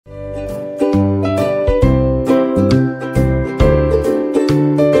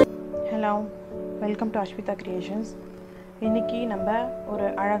Welcome to Ashwitha creations. இன்றைக்கி நம்ம ஒரு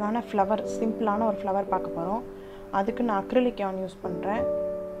அழகான ஃப்ளவர், சிம்பிளான ஒரு ஃப்ளவர் பார்க்க போகிறோம். அதுக்கு நான் அக்ரிலிக் yarn யூஸ் பண்ணுறேன்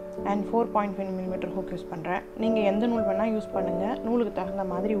அண்ட் 4.5 mm ஹூக் யூஸ் பண்ணுறேன். நீங்கள் எந்த நூல் வேணால் யூஸ் பண்ணுங்கள், நூலுக்கு தகுந்த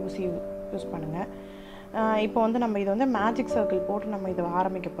மாதிரி ஊசி யூஸ் பண்ணுங்கள். இப்போ வந்து நம்ம இதை வந்து மேஜிக் சர்க்கிள் போட்டு நம்ம இதை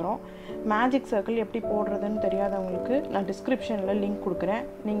ஆரம்பிக்க போகிறோம். மேஜிக் சர்க்கிள் எப்படி போடுறதுன்னு தெரியாதவங்களுக்கு நான் டிஸ்கிரிப்ஷனில் லிங்க் கொடுக்குறேன்,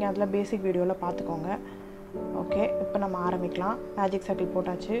 நீங்கள் அதில் பேசிக் வீடியோவில் பார்த்துக்கோங்க. ஓகே, இப்போ நம்ம ஆரம்பிக்கலாம். மேஜிக் சர்க்கிள்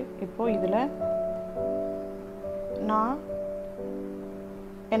போட்டாச்சு. இப்போது இதில்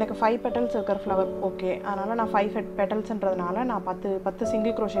எனக்கு 5 பெட்டல்ஸ் இருக்கிற ஃப்ளவர் ஓகே, அதனால் நான் 5 பெட்டல்ஸ்ன்றதுனால நான் 10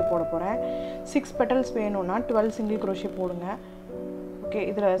 சிங்கிள் க்ரோஷே போட போகிறேன். 6 பெட்டல்ஸ் வேணும்னா 12 சிங்கிள் க்ரோஷே போடுங்க. ஓகே,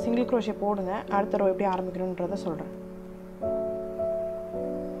 இதில் சிங்கிள் க்ரோஷே போடுங்க. அடுத்த ரோ எப்படி ஆரம்பிக்கணுன்றதை சொல்கிறேன்.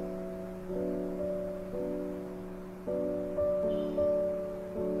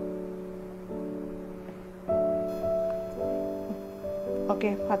 ஓகே,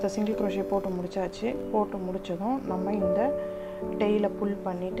 10 சிங்கிள் க்ரோஷே போட்டு முடிச்சாச்சு. போட்டு முடித்ததும் நம்ம இந்த டெய்லை புல்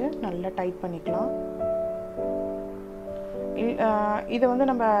பண்ணிவிட்டு நல்லா டைட் பண்ணிக்கலாம். இதை வந்து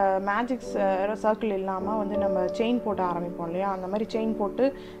நம்ம மேஜிக் சர்க்கிள் இல்லாமல் வந்து நம்ம செயின் போட்டு ஆரம்பிப்போம் இல்லையா, அந்த மாதிரி செயின் போட்டு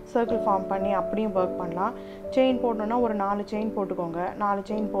சர்க்கிள் ஃபார்ம் பண்ணி அப்படியும் ஒர்க் பண்ணலாம். செயின் போட்டோன்னா ஒரு 4 செயின் போட்டுக்கோங்க. 4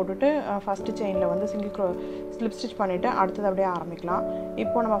 செயின் போட்டுட்டு ஃபஸ்ட்டு செயினில் வந்து ஸ்லிப் ஸ்டிச் பண்ணிவிட்டு அடுத்தது அப்படியே ஆரம்பிக்கலாம்.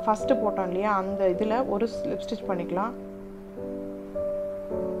 இப்போ நம்ம ஃபஸ்ட்டு போட்டோம் இல்லையா, அந்த இதில் ஒரு ஸ்லிப் ஸ்டிச் பண்ணிக்கலாம்.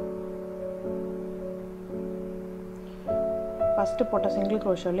 ஃபஸ்ட்டு போட்ட சிங்கிள்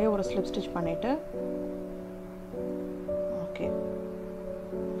க்ரோஷர்லேயே ஒரு ஸ்லிப் ஸ்டிச் பண்ணிவிட்டு ஓகே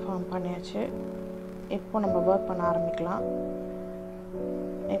ஃபார்ம் பண்ணியாச்சு. இப்போ நம்ம ஒர்க் பண்ண ஆரம்பிக்கலாம்.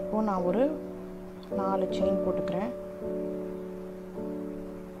 இப்போது நான் ஒரு 4 செயின் போட்டுக்கிறேன்.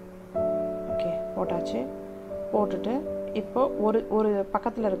 ஓகே, போட்டாச்சு. போட்டுட்டு இப்போ ஒரு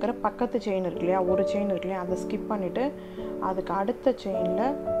பக்கத்தில் இருக்கிற பக்கத்து செயின் இருக்கு இல்லையா, ஒரு செயின் இருக்கு இல்லையா, அதை ஸ்கிப் பண்ணிவிட்டு அதுக்கு அடுத்த செயினில்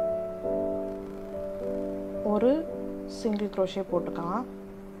ஒரு சிங்கிள் க்ரோஷே போட்டுக்கலாம்.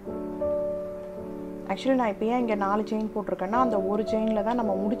 ஆக்சுவலி நான் இப்போ ஏன் இங்கே 4 செயின் போட்டிருக்கேன்னா, அந்த ஒரு செயினில் தான்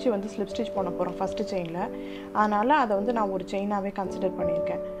நம்ம முடிச்சு வந்து ஸ்லிப் ஸ்டிச் பண்ண போகிறோம் ஃபஸ்ட்டு செயினில். அதனால் அதை வந்து நான் ஒரு செயினாகவே கன்சிடர்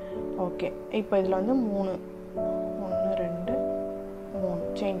பண்ணியிருக்கேன். ஓகே, இப்போ இதில் வந்து 1 2 3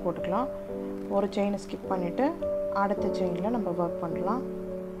 செயின் போட்டுக்கலாம். ஒரு செயினை ஸ்கிப் பண்ணிவிட்டு அடுத்த செயினில் நம்ம ஒர்க் பண்ணலாம்.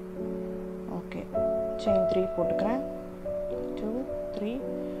 ஓகே, செயின் 3 போட்டுக்கிறேன். 2 3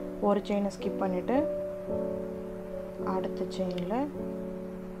 ஒரு செயினை ஸ்கிப் பண்ணிவிட்டு அடுத்த செயினில்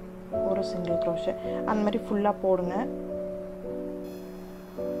ஒரு சிங்கிள் க்ரோஷே, அந்த மாதிரி ஃபுல்லாக போடுங்க.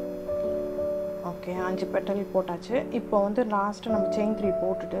 ஓகே, 5 பெட்டல் போட்டாச்சு. இப்போ வந்து லாஸ்ட்டு நம்ம செயின் 3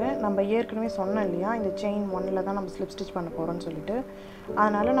 போட்டுட்டு நம்ம ஏற்கனவே சொன்னோம் இல்லையா, இந்த செயின் 1ல் தான் நம்ம ஸ்லிப் ஸ்டிச் பண்ண போகிறோம்னு சொல்லிட்டு,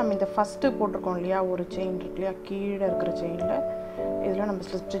 அதனால் நம்ம இந்த ஃபஸ்ட்டு போட்டிருக்கோம் இல்லையா, ஒரு செயின் இருக்கு இல்லையா கீழே இருக்கிற செயினில், இதில் நம்ம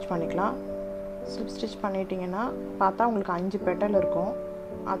ஸ்லிப் ஸ்டிச் பண்ணிக்கலாம். ஸ்லிப் ஸ்டிச் பண்ணிட்டீங்கன்னா பார்த்தா உங்களுக்கு 5 பெட்டல் இருக்கும்.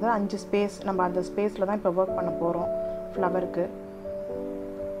 அது 5 ஸ்பேஸ், நம்ம அந்த ஸ்பேஸில் தான் இப்போ ஒர்க் பண்ண போகிறோம் ஃப்ளவருக்கு.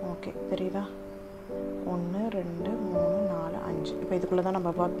 ஓகே, தெரியுதா? 1 2 3 4 5. இப்போ இதுக்குள்ளே தான்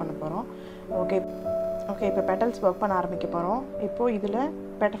நம்ம ஒர்க் பண்ண போகிறோம். ஓகே, இப்போ பெட்டல்ஸ் ஒர்க் பண்ண ஆரம்பிக்க போகிறோம். இப்போது இதில்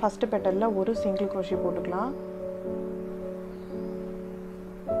ஃபஸ்ட்டு பெட்டலில் ஒரு சிங்கிள் க்ரோஷே போட்டுக்கலாம்.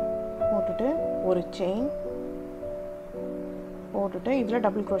 போட்டுட்டு ஒரு செயின் போட்டுட்டு இதில்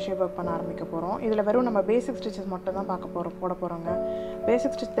டபுள் க்ரோஷே ஒர்க் பண்ண ஆரம்பிக்க போகிறோம். இதில் வெறும் நம்ம பேசிக் ஸ்டிச்சஸ் மட்டும் தான் போட போகிறோங்க.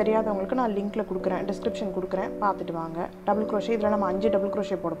 பேசிக் ஸ்டிச் தெரியாதவங்களுக்கு நான் லிங்க்கில் கொடுக்குறேன், டிஸ்கிரிப்ஷன் கொடுக்குறேன், பார்த்துட்டு வாங்க. டபுள் க்ரோஷே இதில் நம்ம 5 டபுள்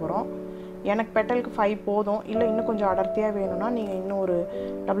க்ரோஷே போட போகிறோம். எனக்கு பெட்டலுக்கு 5 போதும், இல்லை இன்னும் கொஞ்சம் அடர்த்தியாக வேணும்னா நீங்கள் இன்னும் ஒரு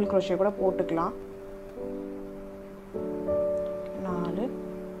டபுள் க்ரோஷே கூட போட்டுக்கலாம். 4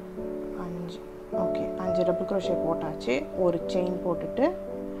 5 ஓகே, 5 டபுள் க்ரோஷே போட்டாச்சு. ஒரு செயின் போட்டுட்டு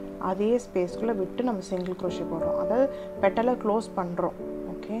அதே ஸ்பேஸ்க்குள்ளே விட்டு நம்ம சிங்கிள் க்ரோஷே போடுறோம், அதாவது பெட்டலை க்ளோஸ் பண்ணுறோம்.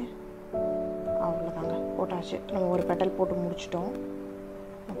 ஓகே, அவ்வளோதாங்க, போட்டாச்சு. நம்ம ஒரு பெட்டல் போட்டு முடிச்சிட்டோம்.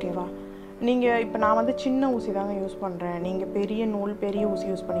 ஓகேவா? நீங்கள் இப்போ நான் வந்து சின்ன ஊசி தாங்க யூஸ் பண்ணுறேன். நீங்கள் பெரிய நூல் பெரிய ஊசி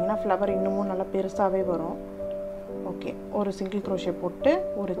யூஸ் பண்ணிங்கன்னா ஃப்ளவர் இன்னமும் நல்லா பெருசாகவே வரும். ஓகே, ஒரு சிங்கிள் க்ரோஷே போட்டு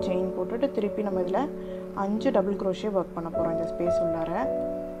ஒரு செயின் போட்டுட்டு திருப்பி நம்ம இதில் 5 டபுள் க்ரோஷே ஒர்க் பண்ண போகிறோம் இந்த ஸ்பேஸ் உள்ளார.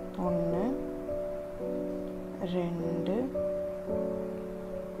 1 2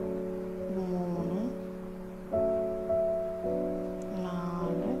 3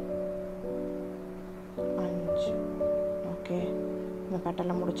 4 5. ஓகே, இந்த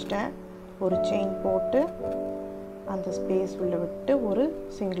பெட்டலை முடிச்சிட்டேன். ஒரு செயின் போட்டு அந்த ஸ்பேஸ் உள்ள விட்டு ஒரு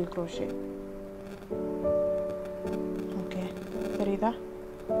சிங்கிள் க்ரோஷே. ஓகே, தெரியுதா?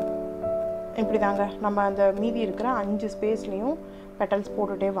 இப்படி தாங்க நம்ம அந்த மீதி இருக்கிற 5 ஸ்பேஸ்லேயும் பெட்டல்ஸ்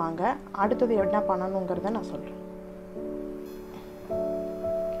போட்டுகிட்டே வாங்க. அடுத்தது என்ன பண்ணணுங்கிறத நான் சொல்கிறேன்.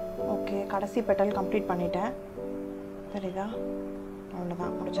 ஓகே, கடைசி பெட்டல் கம்ப்ளீட் பண்ணிட்டேன். தெரியுதா?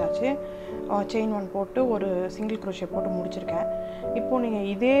 அவ்வளோதான், முடிச்சாச்சு. செயின் 1 போட்டு ஒரு சிங்கிள் க்ரோஷே போட்டு முடிச்சிருக்கேன். இப்போது நீங்கள்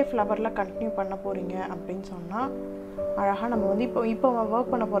இதே ஃப்ளவரில் கண்டினியூ பண்ண போகிறீங்க அப்படின்னு சொன்னால் அழகாக நம்ம வந்து இப்போ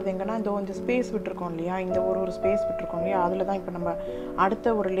ஒர்க் பண்ண போகிறது எங்கன்னா இந்த ஸ்பேஸ் விட்டுருக்கோம் இல்லையா, இந்த ஒரு ஸ்பேஸ் விட்டுருக்கோம் இல்லையா, அதில் தான் இப்போ நம்ம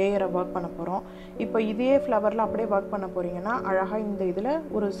அடுத்த ஒரு லேயரை ஒர்க் பண்ண போகிறோம். இப்போ இதே ஃப்ளவரில் அப்படியே ஒர்க் பண்ண போகிறீங்கன்னா அழகாக இந்த இதில்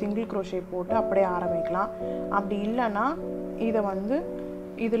ஒரு சிங்கிள் க்ரோஷே போட்டு அப்படியே ஆரம்பிக்கலாம். அப்படி இல்லைன்னா இதை வந்து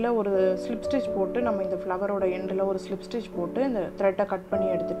இதில் ஒரு ஸ்லிப் ஸ்டிச் போட்டு நம்ம இந்த ஃப்ளவரோட எண்டில் ஒரு ஸ்லிப் ஸ்டிச் போட்டு இந்த த்ரெட்டை கட் பண்ணி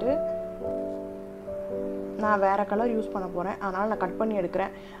எடுத்துகிட்டு, நான் வேறு கலர் யூஸ் பண்ண போகிறேன் அதனால் நான் கட் பண்ணி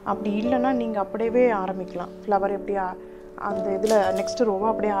எடுக்கிறேன். அப்படி இல்லைன்னா நீங்கள் அப்படியே ஆரம்பிக்கலாம். ஃப்ளவர் எப்படி அந்த இதில் நெக்ஸ்ட் ரோவை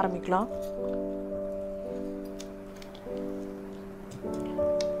அப்படியே ஆரம்பிக்கலாம்.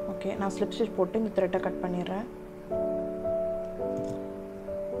 ஓகே, நான் ஸ்லிப் ஸ்டிச் போட்டு இந்த த்ரெட்டை கட் பண்ணிடுறேன்.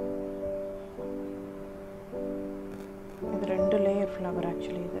 இது 2 லேயர் ஃப்ளவர்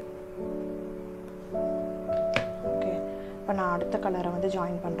ஆக்சுவலி இது. ஓகே, இப்போ நான் அடுத்த கலரை வந்து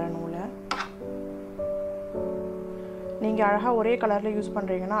ஜாயின் பண்ணுறேன் நூலை. நீங்கள் அழகாக ஒரே கலரில் யூஸ்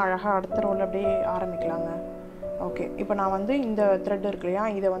பண்ணுறீங்கன்னா அழகாக அடுத்த ரோல் அப்படியே ஆரம்பிக்கலாங்க. ஓகே, இப்போ நான் வந்து இந்த த்ரெட் இருக்கு இல்லையா,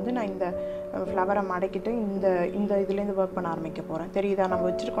 இதை வந்து நான் இந்த ஃப்ளவரை மடக்கிட்டு இந்த இதுலேருந்து ஒர்க் பண்ண ஆரம்பிக்க போகிறேன். தெரியுதா, நம்ம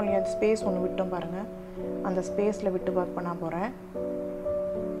வச்சுருக்கோம் இல்லையா அந்த ஸ்பேஸ் ஒன்று விட்டோம் பாருங்கள், அந்த ஸ்பேஸில் விட்டு ஒர்க் பண்ண போகிறேன்.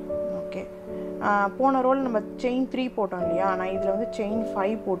 ஓகே, போன ரோல் நம்ம செயின் 3 போட்டோம் இல்லையா, நான் இதில் வந்து செயின்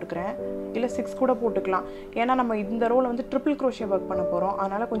 5 போட்டுக்கிறேன், இல்லை 6 கூட போட்டுக்கலாம். ஏன்னா நம்ம இந்த ரோல் வந்து ட்ரிபிள் க்ரோஷே ஒர்க் பண்ண போகிறோம்,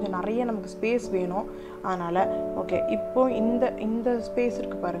 அதனால் கொஞ்சம் நிறைய நமக்கு ஸ்பேஸ் வேணும். அதனால் ஓகே, இப்போது இந்த ஸ்பேஸ்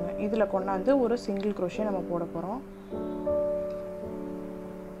இருக்குது பாருங்கள், இதில் கொண்டாந்து ஒரு சிங்கிள் க்ரோஷே நம்ம போட போகிறோம்.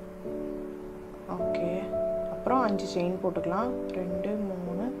 ஓகே, அப்புறம் 5 செயின் போட்டுக்கலாம். 2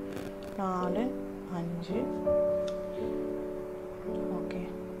 3 4 5. ஓகே,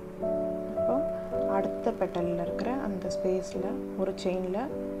 இப்போ அடுத்த பெட்டலில் இருக்கிற அந்த ஸ்பேஸில் ஒரு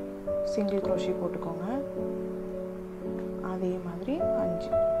செயினில் சிங்கிள் க்ரோஷே போட்டுக்கோங்க. அதே மாதிரி 5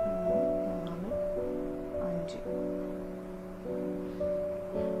 3 4 5.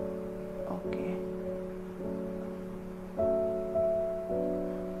 ஓகே,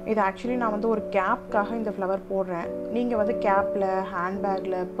 இது ஆக்சுவலி நான் வந்து ஒரு கேப்காக இந்த ஃப்ளவர் போடுறேன். நீங்கள் வந்து கேப்பில்,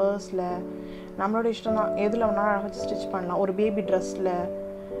 ஹேண்ட்பேக்கில், பர்ஸில் நம்மளோட இஷ்டம் தான், எதில் வேணாலும் அழகாக ஸ்டிச் பண்ணலாம். ஒரு பேபி ட்ரெஸ்ஸில்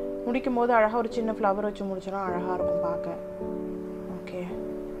முடிக்கும் போது அழகாக ஒரு சின்ன ஃப்ளவர் வச்சு முடிச்சோன்னா அழகாக இருக்கும் பார்க்க. ஓகே,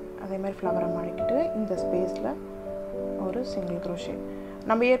 அதேமாதிரி ஃப்ளவரை மடக்கிட்டு இந்த ஸ்பேஸில் ஒரு சிங்கிள் க்ரோஷே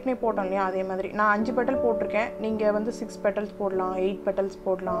நம்ம ஏற்கனவே போட்டோம் இல்லையா, அதே மாதிரி நான் 5 பெட்டல் போட்டிருக்கேன். நீங்கள் வந்து 6 பெட்டல்ஸ் போடலாம், 8 பெட்டல்ஸ்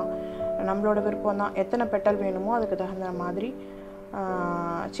போடலாம், நம்மளோட விருப்பம் தான். எத்தனை பெட்டல் வேணுமோ அதுக்கு தகுந்த மாதிரி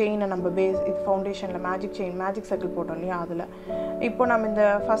செயினை நம்ம இது ஃபவுண்டேஷனில் மேஜிக் சர்க்கிள் போட்டோம் இல்லையா, அதில் இப்போ நம்ம இந்த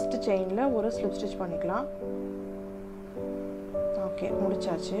ஃபஸ்ட்டு செயினில் ஒரு ஸ்லிப் ஸ்டிச் பண்ணிக்கலாம். ஓகே,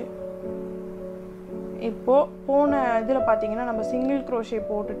 முடிச்சாச்சு. இப்போது போன இதில் பார்த்தீங்கன்னா நம்ம சிங்கிள் க்ரோஷே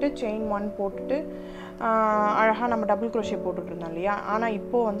போட்டுட்டு செயின் 1 போட்டுட்டு அழகாக நம்ம டபுள் க்ரோஷே போட்டுட்ருந்தோம் இல்லையா. ஆனால்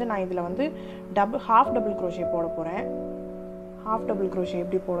இப்போது வந்து நான் இதில் வந்து ஹாஃப் டபுள் க்ரோஷே போட போகிறேன். ஹாஃப் டபுள் க்ரோஷே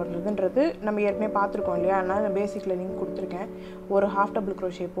எப்படி போடுறதுன்றது நம்ம ஏற்கனவே பார்த்துருக்கோம் இல்லையா, அதனால் நான் பேசிக்கில் லிங்க் கொடுத்துருக்கேன். ஒரு ஹாஃப் டபுள்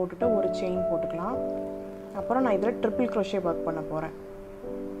க்ரோஷே போட்டுட்டு ஒரு செயின் போட்டுக்கலாம். அப்புறம் நான் இதில் ட்ரிபிள் க்ரோஷே ஒர்க் பண்ண போகிறேன்.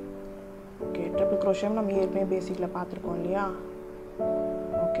 ஓகே, ட்ரிபிள் க்ரோஷேவும் நம்ம ஏற்கனவே பேசிக்கில் பார்த்துருக்கோம் இல்லையா.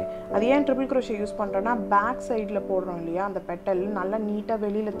 ஓகே, அது ஏன் ட்ரிபிள் க்ரோஷே யூஸ் பண்ணுறேன்னா பேக் சைடில் போடுறோம் இல்லையா, அந்த பெட்டல் நல்லா நீட்டாக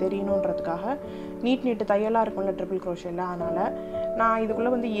வெளியில் தெரியணுன்றதுக்காக நீட்டு தையலாக இருக்கும்ல ட்ரிபிள் க்ரோஷேல. அதனால் நான்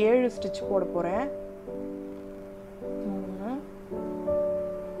இதுக்குள்ளே வந்து 7 ஸ்டிச் போட போகிறேன். 3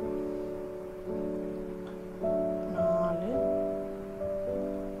 4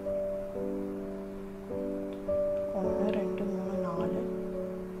 1 2 3 4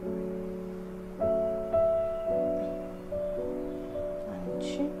 5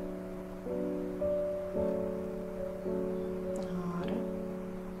 6 7.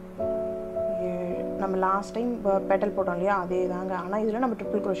 நம்ம லாஸ்ட் டைம் பெட்டல் போட்டோம் இல்லையா, அதே தாங்க. ஆனால் இதில் நம்ம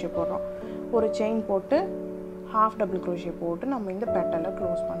ட்ரிபிள் க்ரோஷே போடுறோம். ஒரு செயின் போட்டு ஹாஃப் டபுள் க்ரோஷே போட்டு நம்ம இந்த பெட்டலை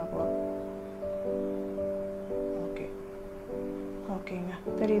க்ளோஸ் பண்ண போகிறோம். ஓகே, ஓகேங்க,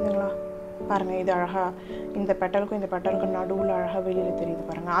 தெரியுதுங்களா பாருங்கள். இது அழகாக இந்த பெட்டலுக்கும் இந்த பெட்டலுக்கும் நடுவில் அழகாக வெளியில் தெரியுது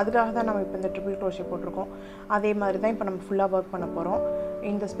பாருங்கள். அதுக்காக தான் நம்ம இப்போ இந்த ட்ரிபிள் க்ரோஷே போட்டிருக்கோம். அதே மாதிரி தான் இப்போ நம்ம ஃபுல்லாக ஒர்க் பண்ண போகிறோம்.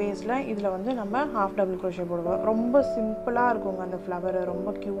 இந்த ஸ்பேஸில் இதில் வந்து நம்ம ஹாஃப் டபுள் க்ரோஷே போடுவோம். ரொம்ப சிம்பிளாக இருக்குங்க அந்த ஃப்ளவர், ரொம்ப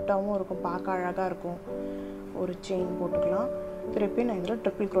க்யூட்டாகவும் இருக்கும், பார்க்க அழகாக இருக்கும். ஒரு செயின் போட்டுக்கலாம். திருப்பி நான் இதில்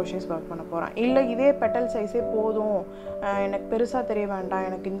ட்ரிபிள் க்ரோஷேஸ் ஒர்க் பண்ண போகிறேன். இல்லை இதே பெட்டல் சைஸே போதும், எனக்கு பெருசாக தெரிய வேண்டாம்,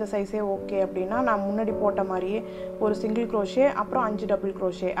 எனக்கு இந்த சைஸே ஓகே அப்படின்னா நான் முன்னாடி போட்ட மாதிரியே ஒரு சிங்கிள் க்ரோஷே அப்புறம் 5 டபுள்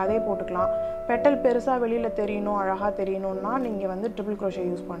க்ரோஷே அதே போட்டுக்கலாம். பெட்டல் பெருசாக வெளியில் தெரியணும், அழகாக தெரியணுன்னா நீங்கள் வந்து ட்ரிபிள் க்ரோஷே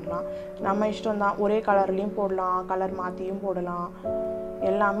யூஸ் பண்ணலாம். நம்ம இஷ்டம் தான், ஒரே கலர்லேயும் போடலாம், கலர் மாற்றியும் போடலாம்.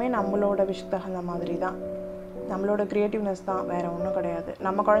 எல்லாமே நம்மளோட விஷயம் தகுந்த மாதிரி தான், நம்மளோட க்ரியேட்டிவ்னஸ் தான், வேறு ஒன்றும் கிடையாது.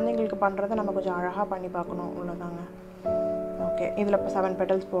 நம்ம குழந்தைங்களுக்கு பண்ணுறதை நம்ம கொஞ்சம் அழகாக பண்ணி பார்க்கணும், அவ்வளோதாங்க. ஓகே, ஓகே, இதில் இப்போ 7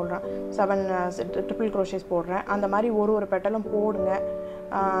 பெட்டல்ஸ் போடுறேன், 7 ட்ரிபிள் க்ரோஷேஸ் போடுறேன். அந்த மாதிரி ஒரு பெட்டலும் போடுங்க,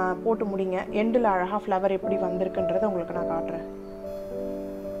 போட்டு முடிங்க. எண்டில் அழகாக ஃப்ளவர் எப்படி வந்திருக்குன்றதை உங்களுக்கு நான் காட்டுறேன்.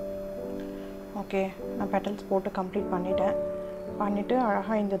 ஓகே, நான் பெட்டல்ஸ் போட்டு கம்ப்ளீட் பண்ணிவிட்டு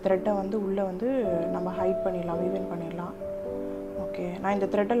அழகாக இந்த த்ரெட்டை வந்து உள்ளே வந்து நம்ம ஹைட் பண்ணிடலாம், வீவன் பண்ணிடலாம். ஓகே, நான் இந்த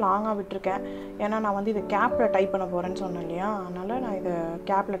த்ரெட்டை லாங்காக விட்டுருக்கேன். ஏன்னா நான் வந்து இதை கேப்பில் டைப் பண்ண போகிறேன்னு சொன்னேன் இல்லையா, அதனால் நான் இதை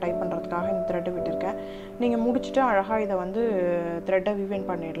கேப்பில் டைப் பண்ணுறதுக்காக இந்த த்ரெட்டை விட்டுருக்கேன். நீங்கள் முடிச்சுட்டு அழகாக இதை வந்து த்ரெட்டை வீவன்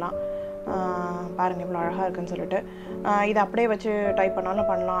பண்ணிடலாம். பாருங்கள் இவ்வளோ அழகாக இருக்குன்னு சொல்லிட்டு. இதை அப்படியே வச்சு டைப்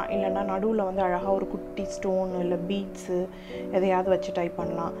பண்ணாலும் பண்ணலாம், இல்லைன்னா நடுவில் வந்து அழகாக ஒரு குட்டி ஸ்டோன் இல்லை பீட்ஸு எதையாவது வச்சு டைப்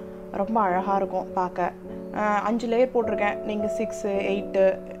பண்ணலாம். ரொம்ப அழகாக இருக்கும் பார்க்க. 5 லேயர் போட்டிருக்கேன், நீங்கள் 6, 8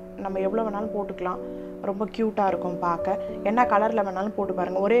 நம்ம எவ்வளோ வேணாலும் போட்டுக்கலாம். ரொம்ப க்யூட்டாக இருக்கும் பார்க்க. என்ன கலரில் வேணாலும் போட்டு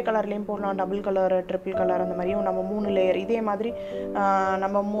பாருங்கள். ஒரே கலர்லேயும் போடலாம், டபுள் கலர், ட்ரிபிள் கலர், அந்த மாதிரியும் நம்ம 3 லேயர். இதே மாதிரி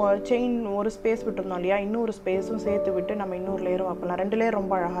நம்ம செயின் ஒரு ஸ்பேஸ் விட்டுருந்தோம் இல்லையா, இன்னொரு ஸ்பேஸும் சேர்த்து விட்டு நம்ம இன்னொரு லேயரும் வைக்கலாம். 2 லேயர்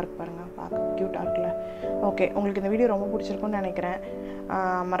ரொம்ப அழகாக இருக்கு பாருங்கள், பார்க்க க்யூட்டாக இருக்குல்ல. ஓகே, உங்களுக்கு இந்த வீடியோ ரொம்ப பிடிச்சிருக்குன்னு நினைக்கிறேன்.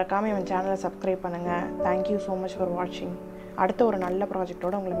 மறக்காமல் என் சேனலை சப்ஸ்கிரைப் பண்ணுங்கள். தேங்க்யூ ஸோ மச் ஃபார் வாட்சிங். அடுத்த ஒரு நல்ல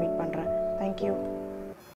ப்ராஜெக்டோடு உங்களை மீட் பண்ணுறேன். தேங்க்யூ.